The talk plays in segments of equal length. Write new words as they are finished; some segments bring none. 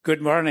Good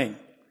morning.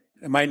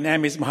 My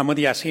name is Muhammad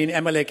Yassin,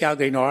 MLA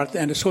Calgary North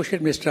and Associate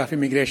Minister of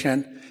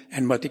Immigration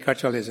and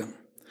Multiculturalism.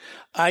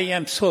 I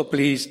am so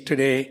pleased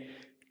today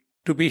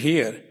to be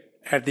here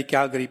at the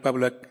Calgary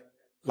Public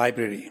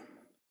Library.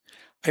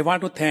 I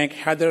want to thank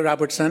Heather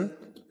Robertson,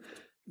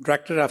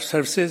 Director of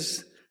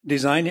Services,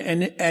 Design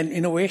and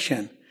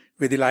Innovation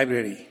with the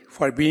library,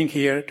 for being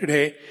here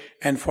today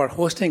and for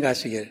hosting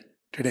us here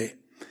today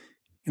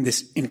in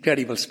this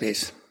incredible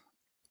space.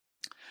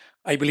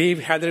 I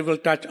believe Heather will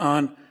touch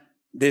on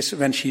this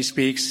when she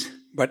speaks,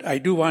 but I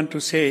do want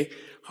to say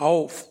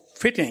how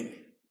fitting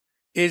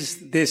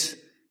is this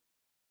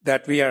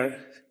that we are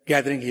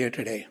gathering here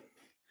today.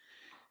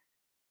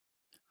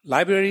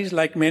 Libraries,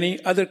 like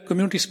many other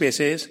community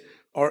spaces,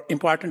 are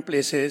important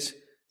places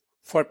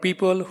for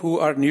people who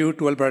are new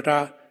to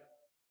Alberta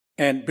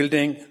and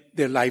building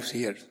their lives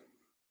here.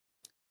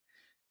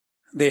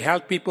 They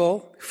help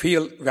people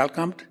feel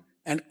welcomed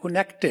and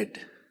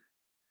connected.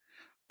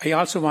 I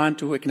also want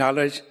to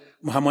acknowledge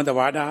Muhammad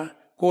Awada,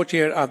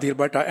 co-chair of the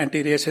Alberta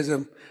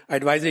Anti-Racism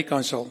Advisory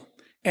Council,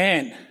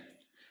 and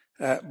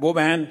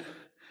Boban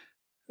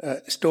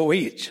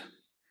Stowich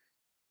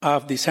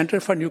of the Center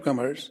for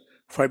Newcomers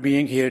for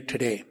being here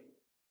today.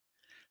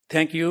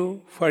 Thank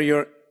you for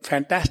your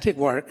fantastic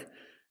work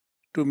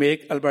to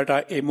make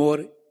Alberta a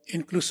more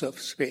inclusive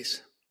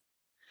space.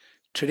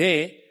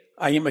 Today,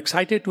 I am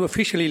excited to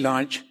officially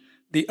launch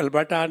the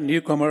Alberta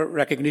Newcomer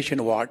Recognition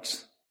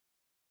Awards.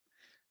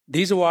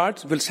 These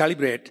awards will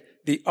celebrate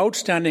the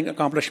outstanding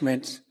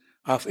accomplishments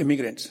of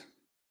immigrants.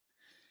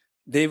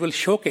 They will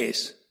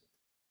showcase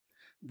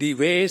the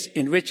ways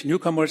in which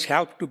newcomers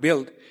help to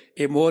build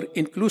a more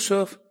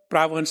inclusive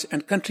province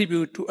and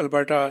contribute to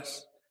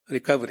Alberta's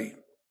recovery.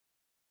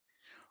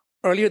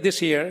 Earlier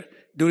this year,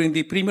 during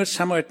the Premier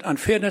Summit on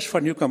Fairness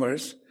for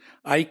Newcomers,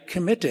 I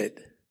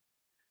committed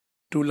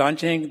to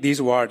launching these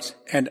awards,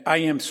 and I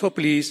am so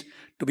pleased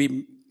to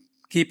be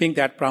keeping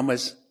that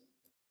promise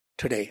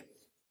today.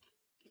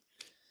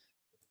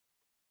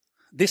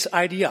 This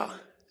idea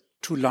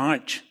to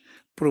launch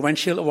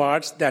provincial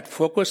awards that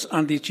focus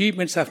on the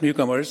achievements of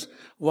newcomers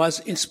was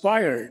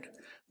inspired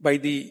by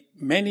the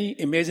many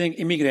amazing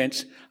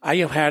immigrants I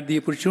have had the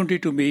opportunity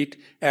to meet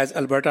as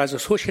Alberta's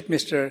Associate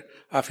Minister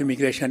of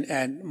Immigration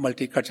and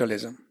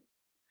Multiculturalism.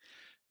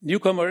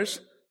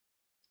 Newcomers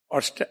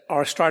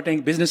are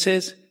starting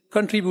businesses,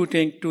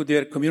 contributing to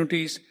their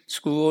communities,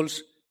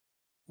 schools,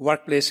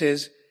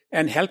 workplaces,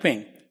 and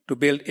helping to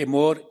build a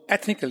more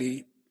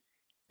ethnically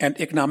and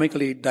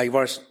economically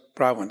diverse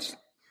province.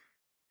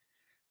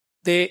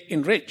 They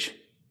enrich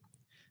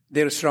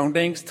their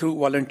surroundings through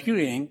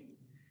volunteering,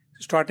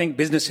 starting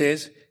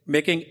businesses,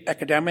 making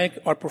academic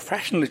or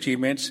professional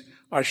achievements,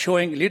 or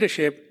showing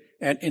leadership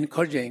and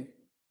encouraging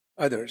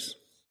others.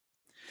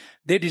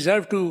 They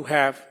deserve to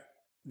have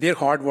their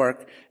hard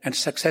work and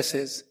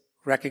successes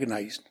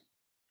recognized.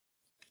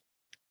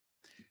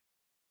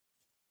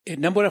 A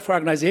number of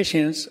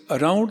organizations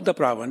around the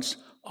province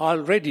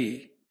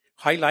already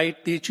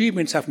highlight the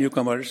achievements of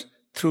newcomers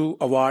through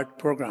award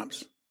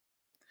programs.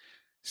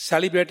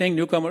 Celebrating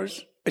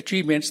newcomers'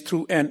 achievements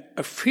through an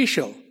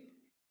official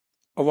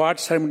award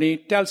ceremony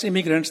tells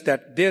immigrants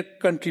that their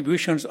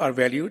contributions are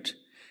valued,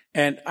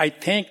 and I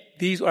thank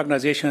these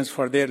organizations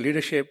for their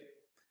leadership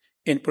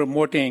in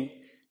promoting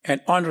and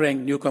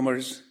honoring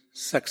newcomers'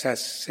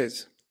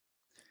 successes.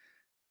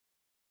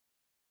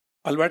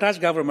 Alberta's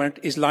government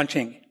is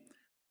launching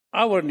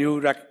our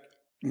new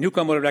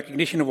Newcomer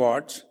Recognition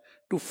Awards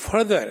to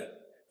further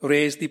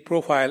raise the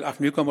profile of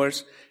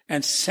newcomers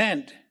and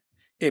send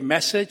a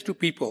message to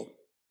people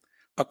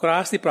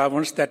across the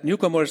province that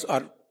newcomers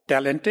are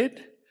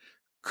talented,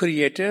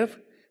 creative,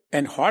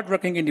 and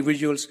hardworking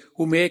individuals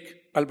who make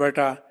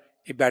Alberta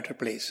a better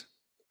place.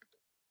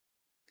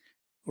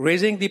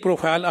 Raising the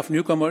profile of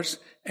newcomers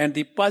and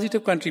the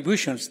positive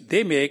contributions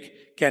they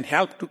make can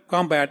help to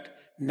combat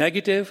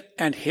negative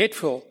and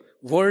hateful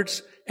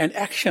words and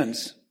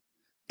actions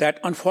that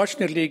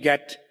unfortunately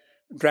get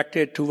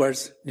directed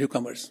towards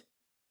newcomers.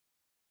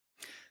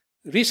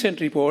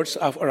 Recent reports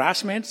of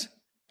harassments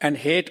and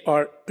hate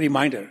are a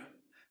reminder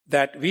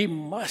that we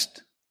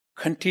must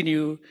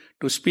continue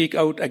to speak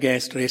out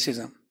against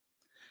racism.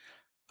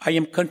 I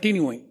am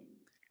continuing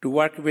to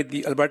work with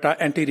the Alberta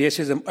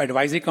Anti-Racism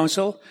Advisory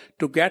Council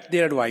to get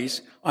their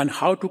advice on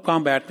how to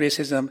combat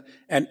racism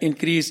and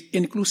increase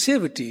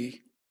inclusivity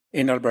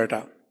in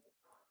Alberta.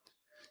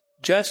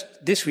 Just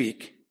this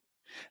week,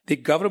 the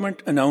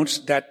government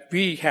announced that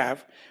we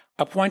have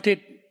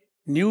appointed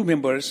new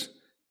members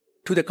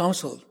to the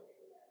council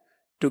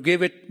to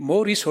give it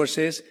more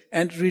resources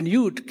and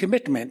renewed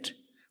commitment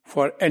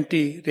for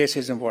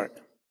anti-racism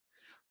work.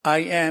 I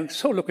am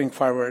so looking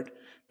forward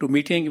to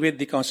meeting with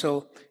the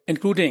council,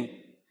 including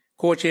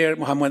co-chair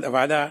Muhammad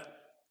Awada,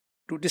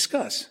 to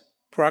discuss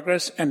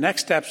progress and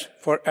next steps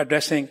for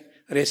addressing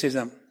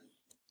racism.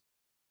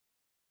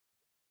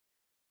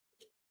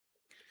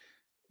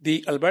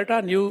 The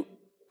Alberta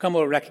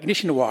Newcomer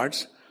Recognition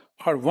Awards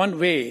are one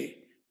way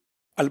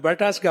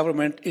Alberta's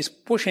government is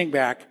pushing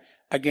back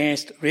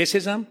against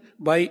racism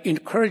by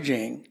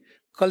encouraging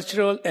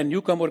cultural and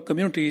newcomer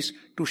communities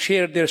to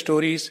share their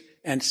stories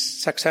and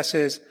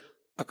successes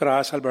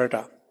across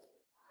Alberta.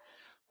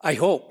 I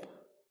hope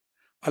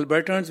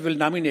Albertans will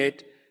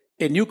nominate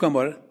a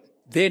newcomer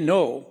they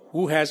know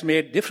who has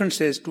made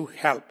differences to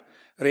help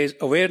raise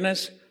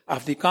awareness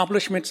of the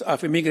accomplishments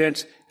of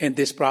immigrants in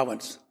this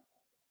province.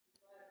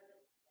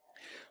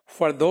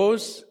 For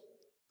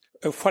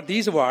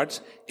these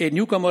awards, a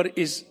newcomer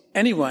is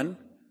anyone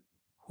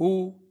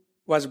who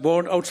was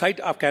born outside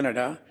of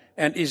Canada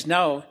and is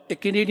now a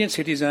Canadian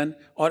citizen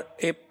or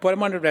a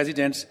permanent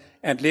resident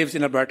and lives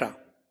in Alberta.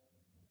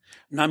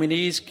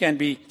 Nominees can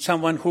be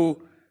someone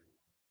who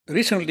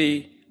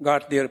recently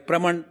got their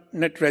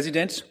permanent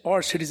residence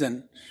or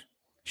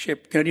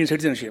citizenship, Canadian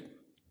citizenship.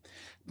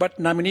 But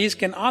nominees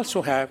can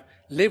also have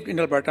lived in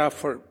Alberta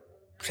for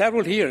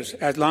several years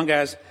as long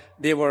as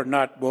they were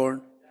not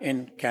born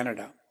in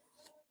Canada.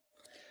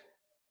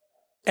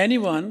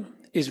 Anyone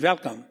is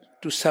welcome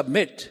to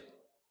submit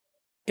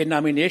a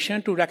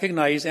nomination to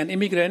recognize an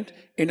immigrant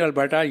in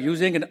Alberta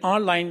using an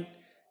online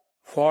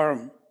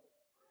form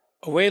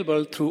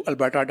available through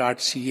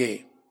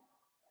alberta.ca.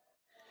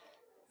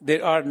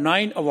 There are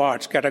 9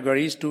 awards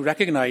categories to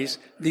recognize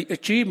the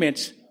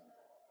achievements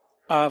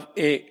of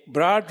a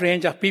broad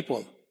range of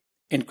people,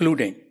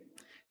 including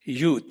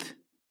youth,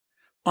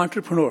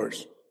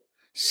 entrepreneurs,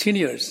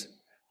 seniors,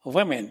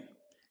 women,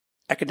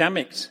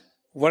 academics,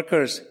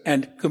 workers,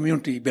 and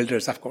community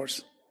builders, of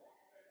course.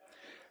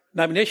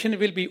 Nomination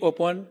will be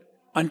open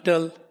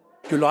until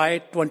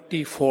July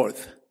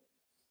 24th.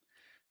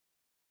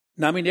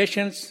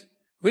 Nominations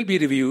will be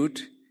reviewed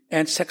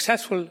and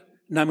successful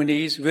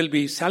nominees will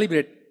be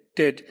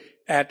celebrated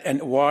at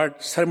an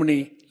award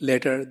ceremony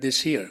later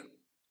this year.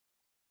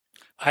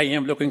 I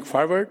am looking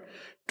forward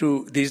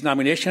to these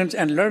nominations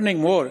and learning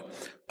more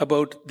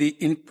about the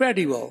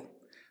incredible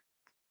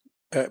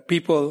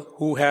people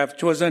who have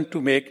chosen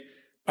to make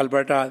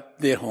Alberta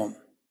their home.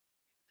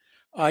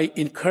 I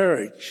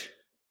encourage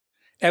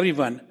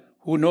everyone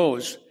who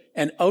knows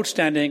an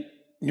outstanding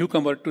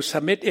newcomer to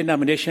submit a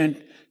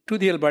nomination to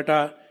the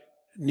Alberta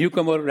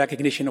Newcomer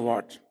Recognition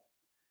Award.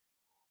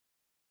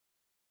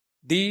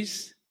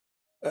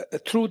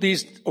 Through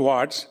these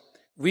awards,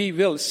 we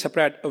will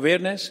spread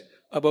awareness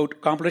about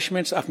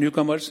accomplishments of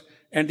newcomers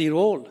and the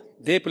role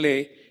they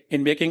play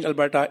in making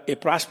Alberta a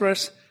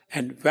prosperous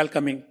and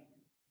welcoming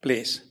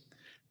place.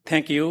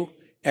 Thank you,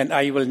 and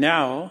I will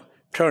now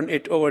turn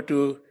it over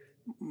to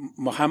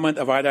Mohammed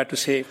Awada to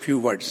say a few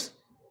words.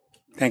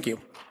 Thank you.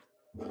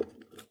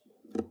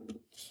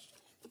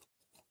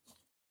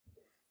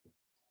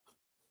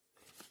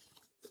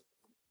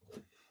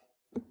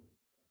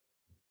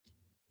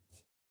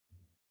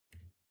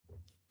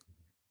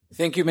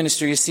 Thank you,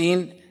 Minister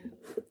Yassin.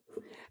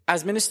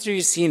 As Minister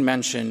Yassin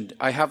mentioned,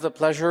 I have the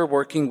pleasure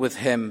working with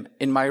him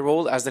in my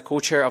role as the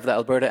co-chair of the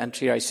Alberta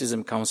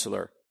Anti-Racism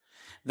Councillor.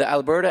 The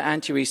Alberta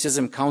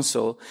Anti-Racism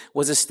Council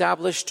was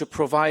established to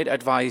provide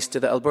advice to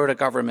the Alberta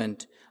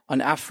government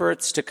on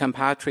efforts to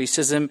combat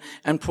racism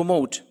and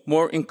promote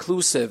more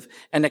inclusive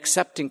and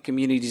accepting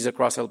communities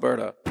across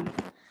Alberta.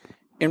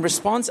 In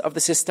response to the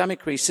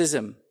systemic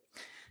racism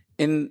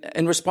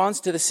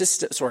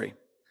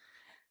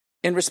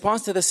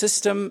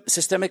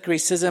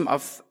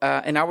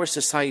in our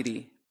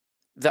society,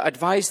 the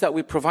advice that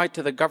we provide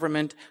to the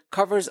government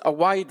covers a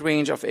wide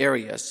range of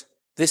areas.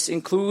 This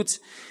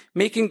includes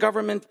making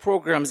government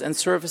programs and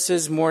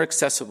services more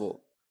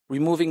accessible,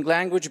 removing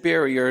language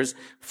barriers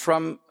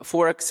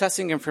for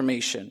accessing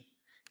information,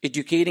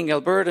 educating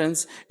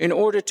Albertans in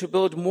order to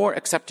build more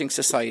accepting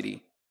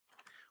society,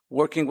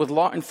 working with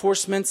law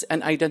enforcement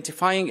and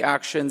identifying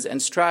actions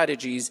and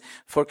strategies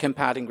for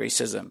combating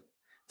racism.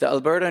 The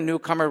Alberta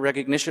Newcomer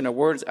Recognition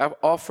Awards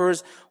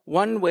offers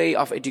one way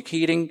of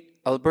educating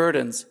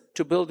Albertans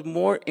to build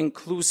more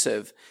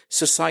inclusive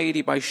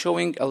society by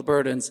showing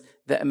Albertans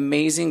the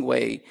amazing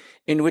way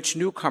in which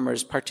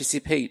newcomers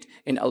participate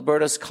in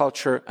Alberta's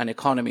culture and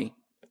economy.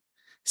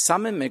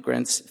 Some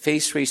immigrants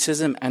face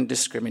racism and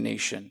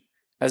discrimination,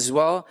 as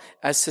well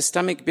as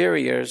systemic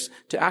barriers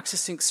to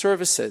accessing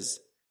services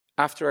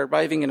after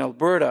arriving in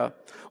Alberta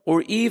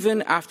or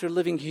even after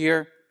living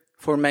here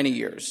for many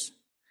years.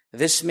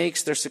 This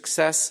makes their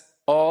success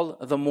all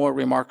the more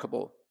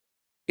remarkable.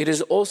 It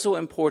is also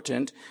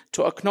important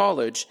to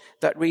acknowledge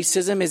that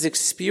racism is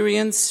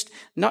experienced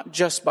not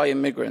just by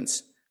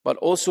immigrants, but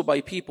also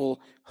by people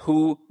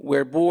who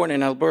were born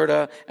in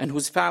Alberta and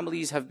whose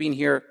families have been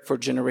here for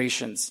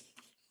generations.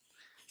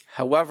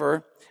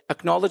 However,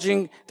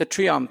 acknowledging the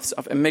triumphs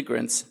of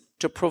immigrants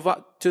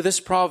to this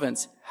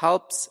province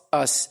helps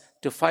us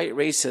to fight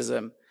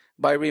racism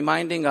by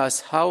reminding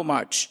us how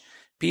much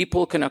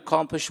people can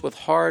accomplish with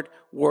hard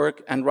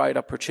work and right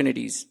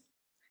opportunities.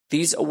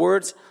 These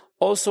awards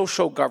also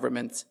show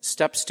government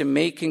steps to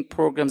making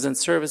programs and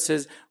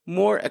services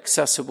more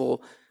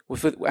accessible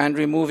and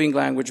removing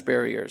language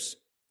barriers.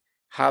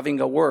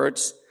 Having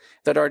awards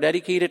that are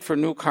dedicated for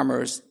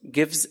newcomers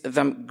gives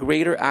them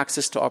greater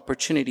access to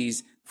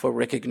opportunities for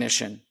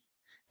recognition.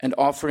 and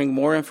offering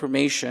more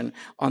information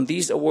on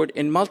these awards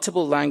in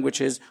multiple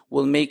languages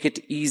will make it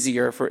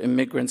easier for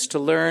immigrants to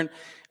learn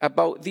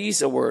about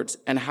these awards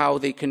and how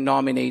they can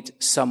nominate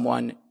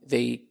someone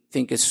they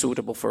think is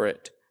suitable for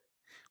it.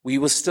 We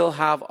will still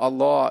have a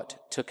lot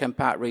to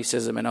combat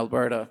racism in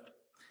Alberta.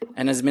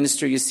 And as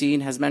Minister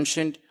Yassin has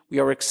mentioned, we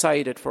are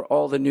excited for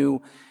all the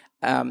new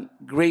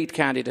great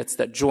candidates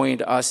that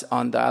joined us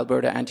on the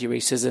Alberta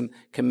Anti-Racism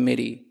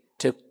Committee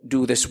to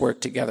do this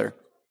work together.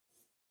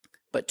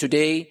 But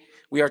today,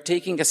 we are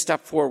taking a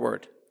step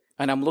forward,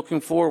 and I'm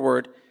looking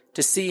forward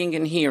to seeing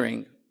and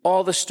hearing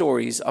all the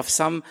stories of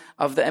some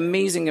of the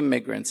amazing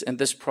immigrants in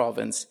this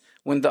province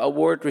when the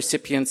award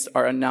recipients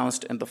are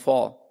announced in the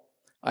fall.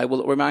 I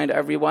will remind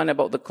everyone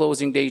about the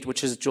closing date,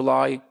 which is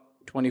July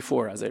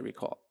 24, as I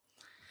recall.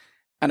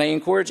 And I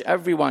encourage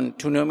everyone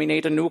to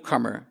nominate a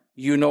newcomer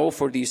you know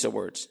for these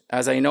awards,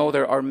 as I know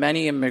there are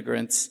many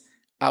immigrants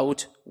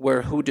out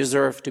who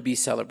deserve to be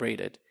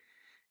celebrated.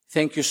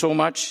 Thank you so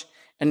much.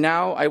 And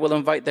now I will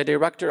invite the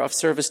Director of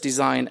Service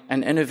Design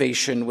and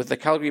Innovation with the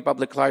Calgary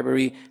Public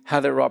Library,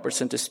 Heather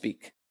Robertson, to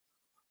speak.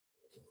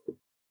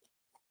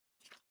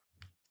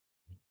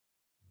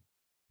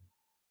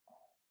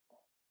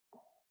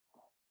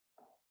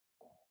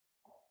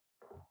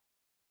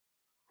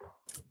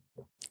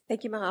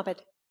 Thank you,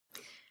 Mohammed.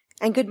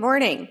 And good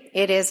morning.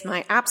 It is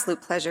my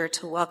absolute pleasure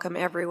to welcome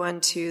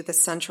everyone to the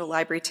Central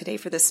Library today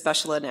for this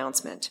special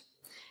announcement.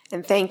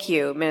 And thank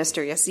you,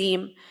 Minister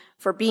Yassin,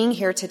 for being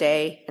here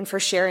today and for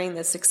sharing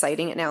this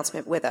exciting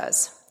announcement with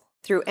us.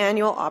 Through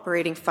annual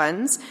operating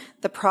funds,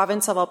 the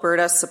province of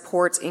Alberta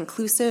supports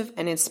inclusive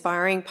and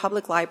inspiring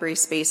public library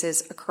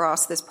spaces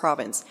across this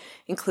province,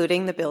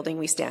 including the building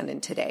we stand in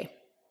today.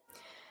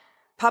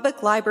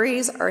 Public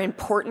libraries are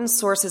important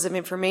sources of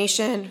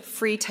information,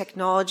 free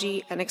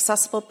technology, and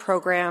accessible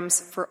programs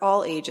for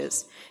all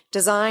ages,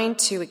 designed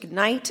to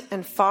ignite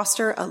and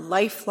foster a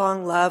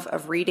lifelong love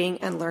of reading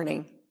and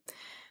learning.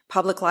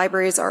 Public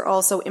libraries are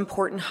also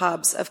important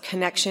hubs of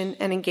connection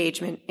and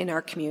engagement in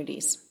our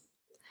communities.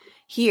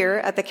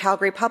 Here at the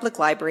Calgary Public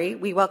Library,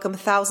 we welcome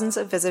thousands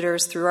of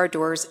visitors through our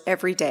doors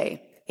every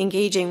day,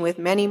 engaging with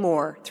many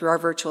more through our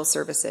virtual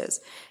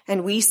services,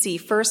 and we see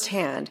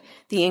firsthand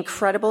the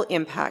incredible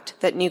impact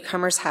that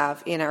newcomers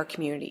have in our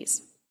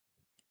communities.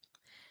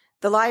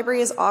 The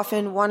library is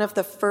often one of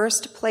the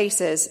first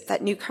places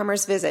that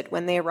newcomers visit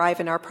when they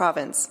arrive in our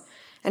province,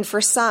 and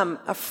for some,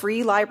 a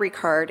free library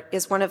card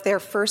is one of their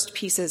first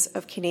pieces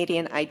of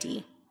Canadian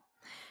ID.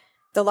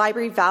 The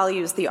library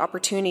values the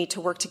opportunity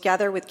to work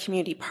together with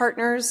community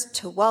partners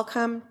to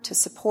welcome, to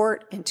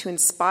support, and to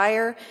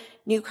inspire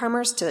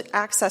newcomers to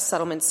access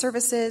settlement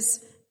services,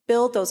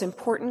 build those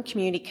important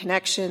community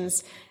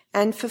connections,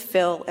 and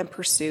fulfill and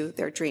pursue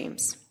their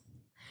dreams.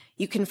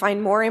 You can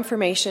find more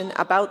information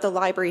about the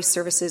library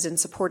services in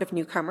support of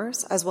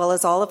newcomers, as well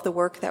as all of the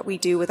work that we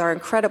do with our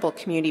incredible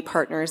community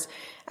partners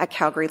at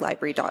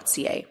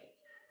calgarylibrary.ca.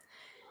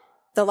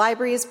 The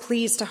library is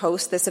pleased to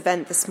host this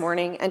event this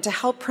morning and to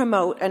help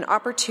promote an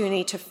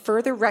opportunity to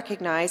further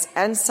recognize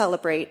and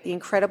celebrate the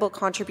incredible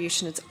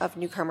contributions of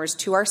newcomers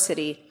to our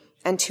city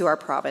and to our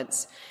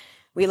province.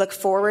 We look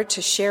forward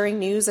to sharing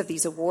news of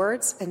these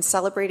awards and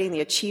celebrating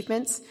the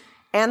achievements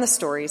and the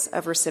stories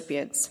of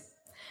recipients.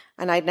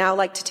 And I'd now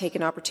like to take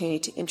an opportunity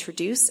to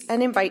introduce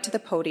and invite to the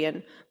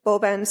podium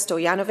Boban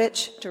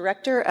Stojanovic,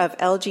 Director of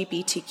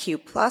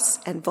LGBTQ+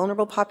 and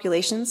Vulnerable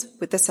Populations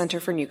with the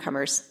Center for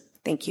Newcomers.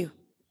 Thank you.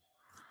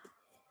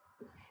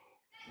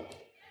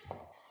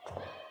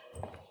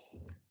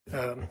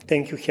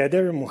 Thank you,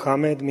 Heather.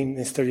 Mohammed,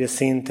 Minister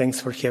Yassin,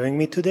 thanks for having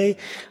me today.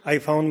 I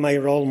found my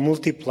role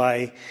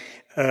multiply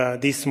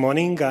this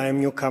morning. I'm a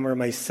newcomer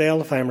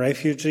myself. I'm a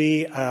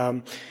refugee.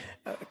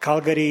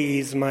 Calgary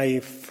is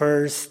my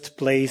first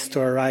place to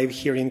arrive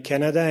here in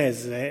Canada.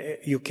 As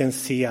you can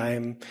see,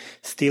 I'm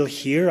still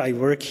here. I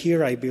work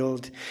here. I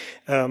build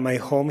my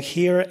home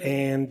here,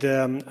 and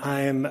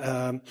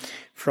I'm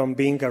from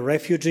being a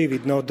refugee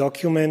with no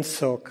documents.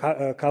 So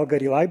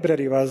Calgary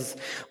Library was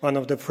one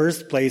of the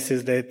first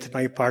places that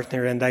my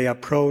partner and I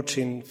approached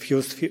in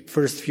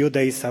first few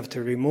days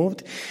after we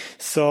moved.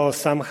 So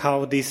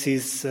somehow this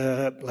is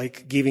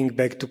like giving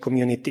back to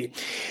community.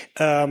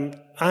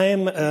 I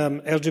am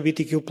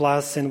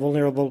LGBTQ+ and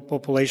Vulnerable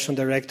Population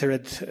Director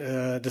at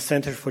the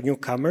Center for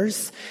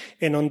Newcomers,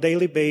 and on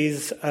daily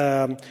basis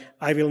I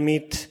will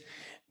meet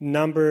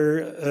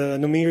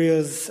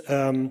numerous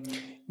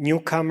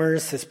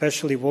newcomers,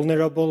 especially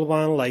vulnerable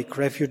ones like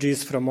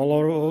refugees from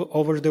all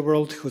over the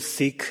world who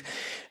seek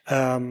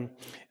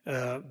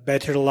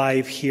better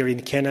life here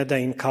in Canada,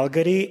 in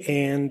Calgary,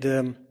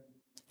 and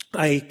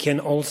I can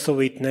also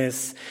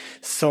witness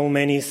so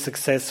many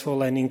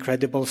successful and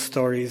incredible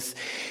stories.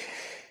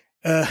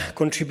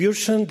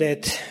 Contribution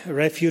that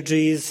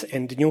refugees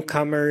and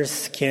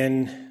newcomers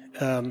can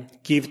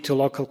give to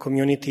local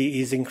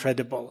community is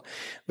incredible.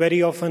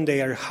 Very often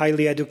they are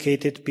highly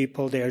educated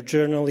people. They are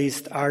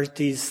journalists,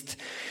 artists,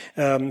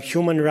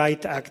 human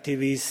rights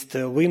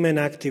activists, women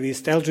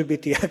activists,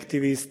 LGBT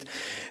activists,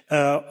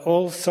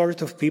 all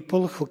sorts of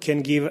people who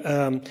can give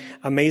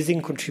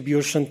amazing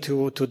contribution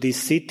to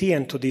this city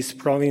and to this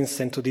province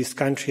and to this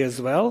country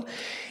as well.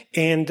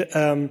 And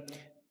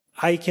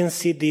I can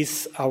see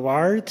this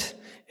award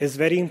as a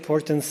very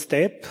important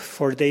step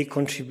for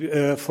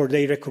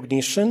their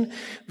recognition.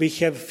 We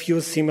have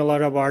few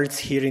similar awards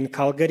here in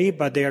Calgary,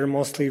 but they are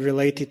mostly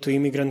related to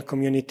immigrant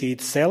community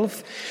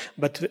itself.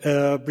 But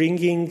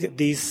bringing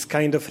this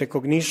kind of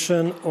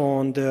recognition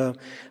on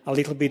a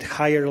little bit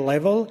higher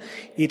level,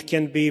 it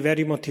can be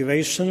very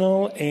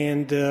motivational,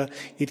 and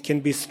it can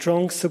be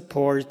strong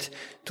support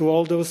to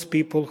all those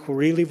people who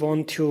really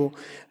want to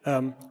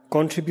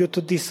contribute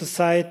to this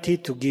society,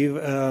 to give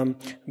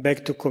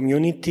back to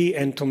community,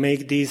 and to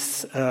make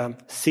this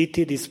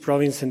city, this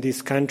province, and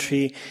this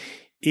country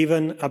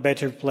even a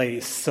better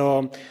place.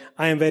 So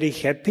I am very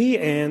happy,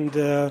 and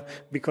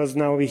because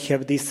now we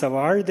have this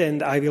award,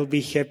 and I will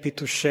be happy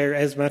to share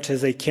as much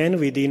as I can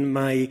within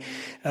my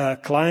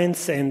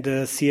clients and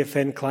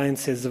CFN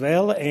clients as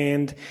well.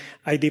 And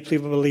I deeply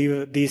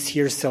believe this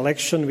year's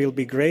selection will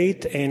be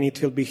great, and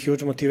it will be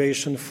huge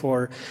motivation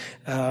for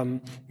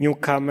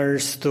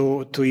newcomers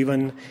to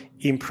even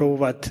improve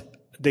what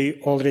they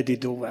already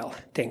do well.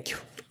 Thank you.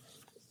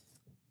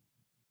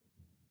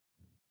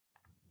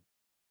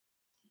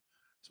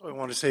 I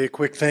want to say a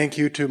quick thank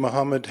you to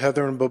Mohammed,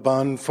 Heather, and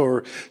Baban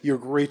for your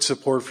great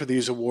support for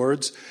these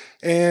awards.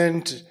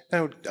 And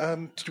now,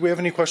 do we have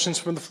any questions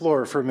from the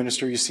floor for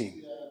Minister Yassin?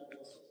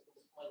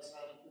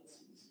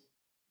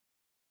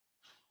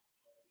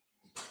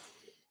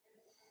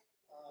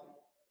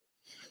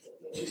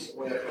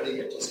 What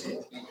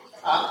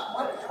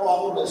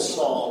problem is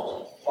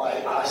solved by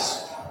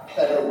us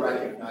better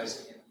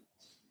recognizing it?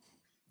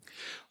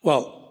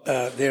 Well,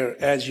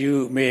 as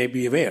you may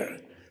be aware,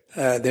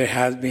 there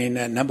has been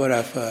a number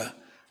of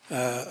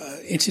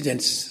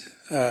incidents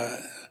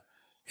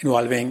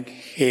involving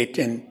hate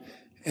and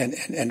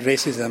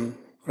racism,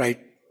 right,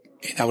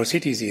 in our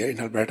cities here in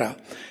Alberta,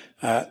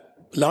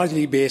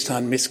 largely based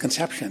on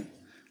misconception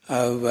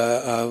of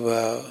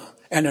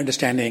and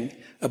understanding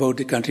about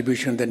the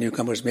contribution that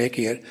newcomers make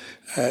here.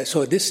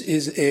 So this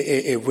is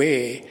a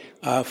way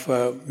of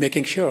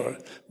making sure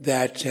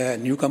that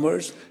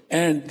newcomers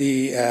and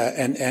the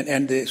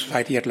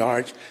society at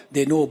large,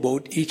 they know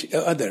about each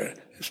other,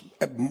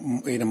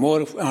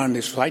 more on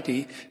the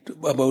society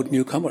about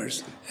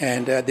newcomers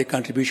and the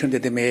contribution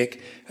that they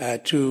make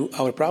to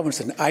our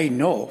province. And I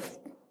know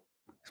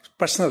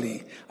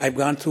personally, I've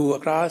gone through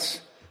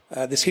across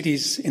the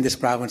cities in this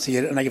province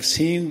here, and I have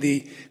seen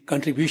the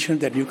contribution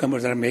that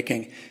newcomers are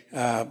making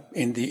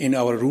in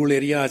our rural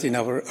areas, in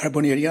our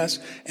urban areas,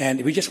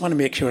 and we just want to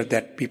make sure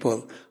that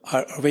people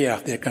are aware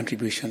of their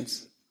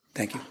contributions.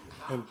 Thank you.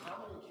 How many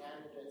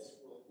candidates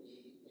will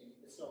be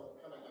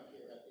coming up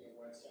here at the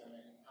award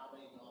ceremony? How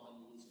many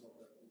nominees will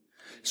there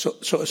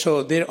be?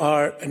 So there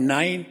are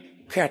 9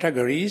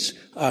 categories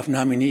of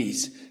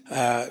nominees.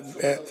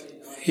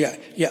 Yeah,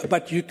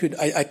 but you could,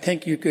 I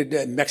think you could,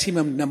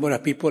 maximum number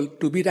of people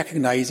to be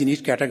recognized in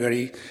each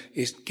category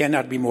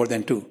cannot be more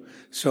than 2.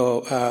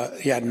 So,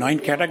 9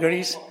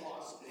 categories.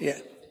 Yeah.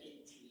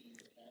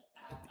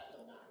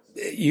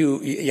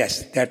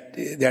 Yes,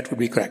 that would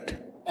be correct.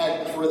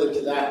 And further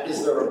to that,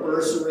 is there a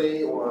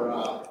bursary or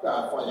a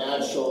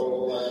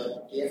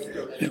financial gift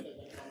or anything?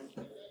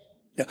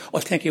 Yeah.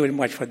 Well, thank you very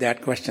much for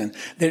that question.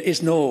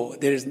 There's no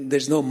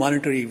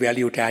monetary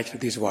value attached to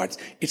these awards.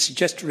 It's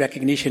just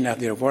recognition of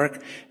their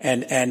work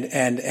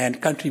and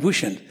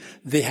contribution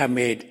they have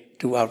made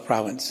to our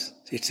province.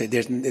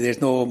 There's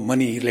no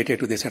money related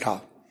to this at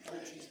all. I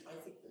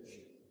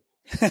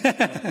think there should.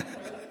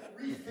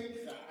 Rethink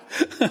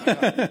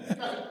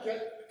that. Get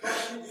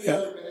the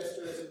other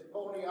ministers and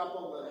pony up a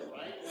little,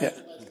 right? Yeah.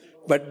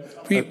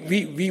 But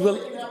we will.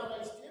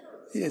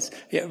 Yes,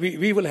 yeah,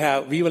 we will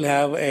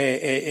have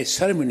a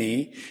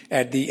ceremony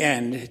at the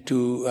end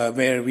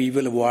where we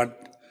will award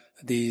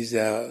these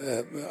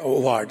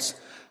awards,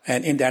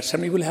 and in that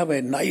ceremony we'll have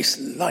a nice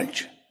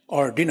lunch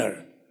or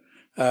dinner,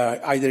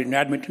 either in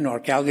Edmonton or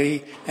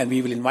Calgary, and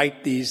we will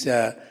invite these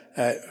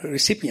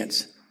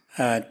recipients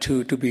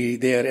to be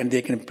there, and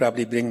they can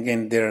probably bring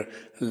in their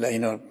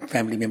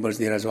family members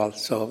there as well.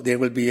 So there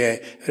will be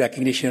a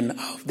recognition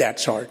of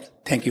that sort.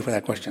 Thank you for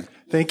that question.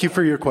 Thank you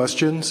for your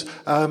questions.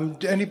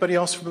 Anybody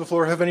else from the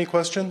floor have any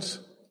questions?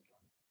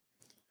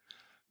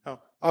 No.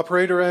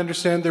 Operator, I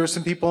understand there are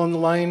some people on the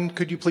line.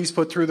 Could you please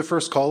put through the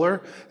first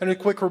caller? And a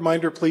quick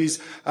reminder, please,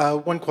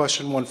 1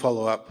 question, 1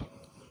 follow-up.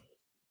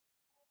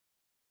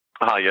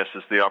 Yes,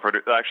 this is the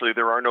operator. Actually,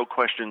 there are no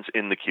questions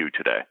in the queue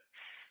today.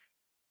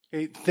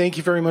 Okay, thank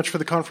you very much for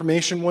the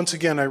confirmation. Once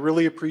again, I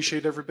really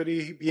appreciate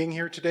everybody being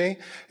here today,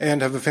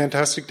 and have a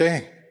fantastic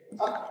day.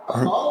 I'll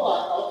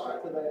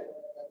talk to the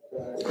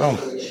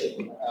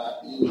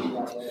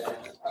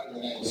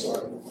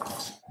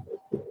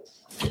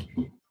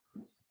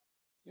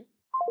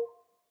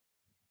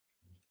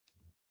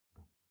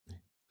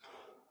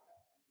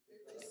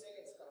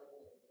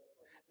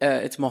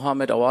It's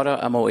Mohammed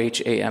Awada,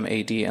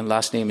 Mohamad, and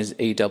last name is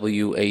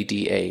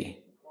Awada.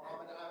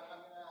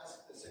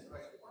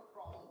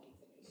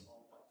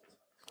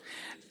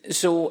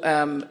 So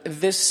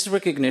this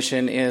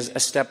recognition is a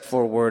step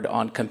forward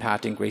on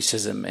combating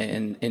racism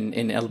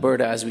in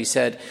Alberta, as we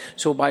said.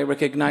 So by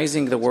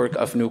recognizing the work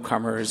of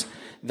newcomers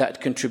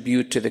that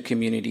contribute to the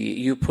community,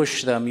 you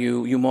push them,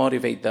 you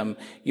motivate them,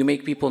 you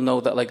make people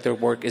know that like their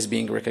work is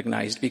being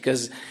recognized.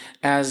 Because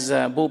as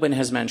Bobin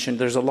has mentioned,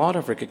 there's a lot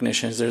of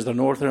recognitions. There's the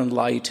Northern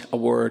Light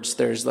Awards.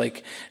 There's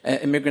like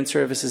immigrant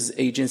services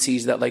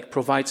agencies that like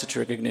provide such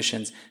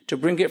recognitions. To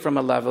bring it from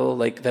a level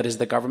like that is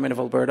the government of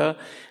Alberta,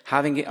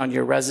 having it on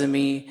your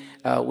resume,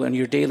 on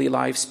your daily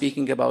life,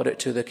 speaking about it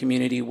to the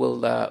community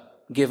will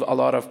give a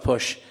lot of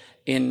push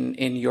in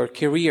your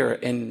career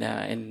in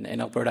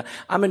Alberta.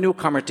 I'm a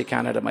newcomer to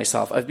Canada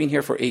myself. I've been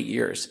here for 8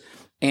 years.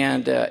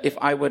 And if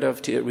I would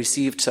have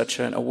received such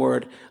an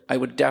award, I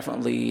would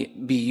definitely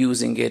be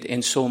using it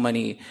in so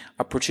many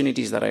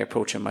opportunities that I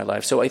approach in my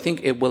life. So I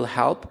think it will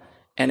help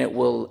and it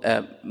will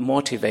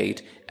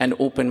motivate and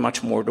open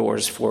much more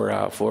doors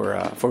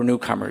for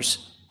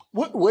newcomers.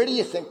 Where do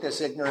you think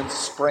this ignorance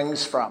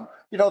springs from?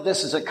 You know,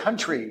 this is a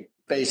country,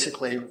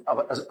 basically,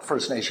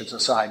 First Nations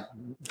aside,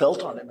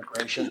 built on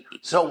immigration.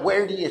 So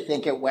where do you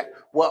think it went?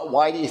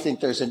 Why do you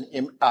think there's an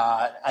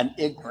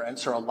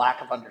ignorance or a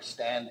lack of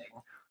understanding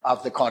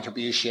of the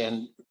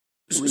contribution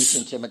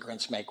recent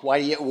immigrants make?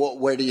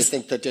 Where do you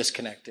think the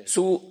disconnect is?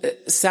 So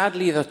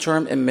sadly, the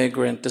term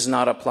immigrant does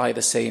not apply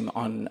the same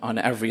on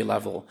every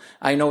level.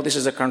 I know this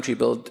is a country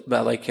built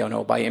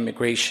by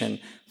immigration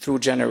through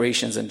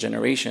generations and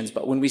generations.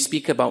 But when we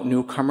speak about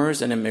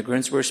newcomers and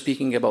immigrants, we're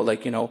speaking about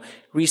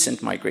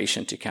recent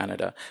migration to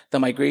Canada, the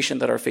migration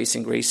that are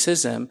facing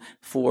racism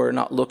for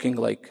not looking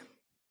like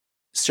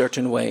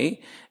certain way.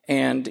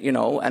 And,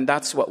 and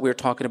that's what we're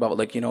talking about,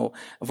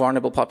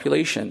 vulnerable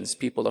populations,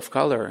 people of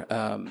color,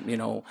 and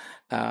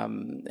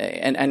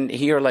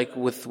here,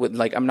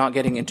 I'm not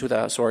getting into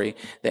the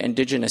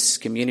indigenous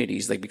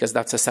communities, because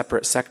that's a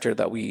separate sector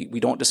that we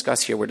don't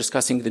discuss here. We're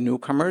discussing the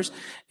newcomers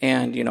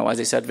and, as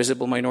I said,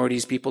 visible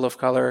minorities, people of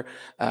color,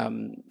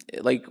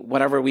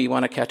 whatever we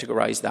want to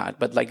categorize that.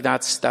 But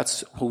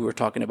that's who we're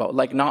talking about,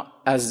 not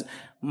as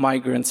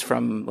migrants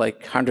from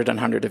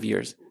hundred of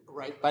years.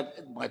 Right,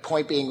 but my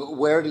point being,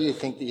 where do you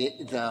think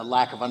the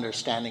lack of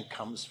understanding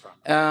comes from?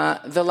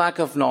 The lack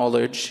of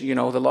knowledge,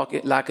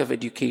 the lack of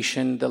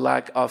education, the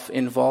lack of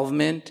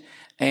involvement,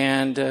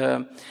 and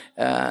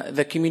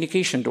the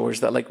communication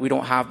doors that we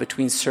don't have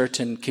between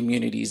certain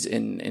communities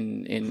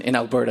in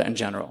Alberta in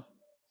general.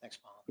 Thanks,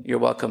 Paul. You're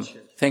welcome.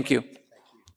 Thank you.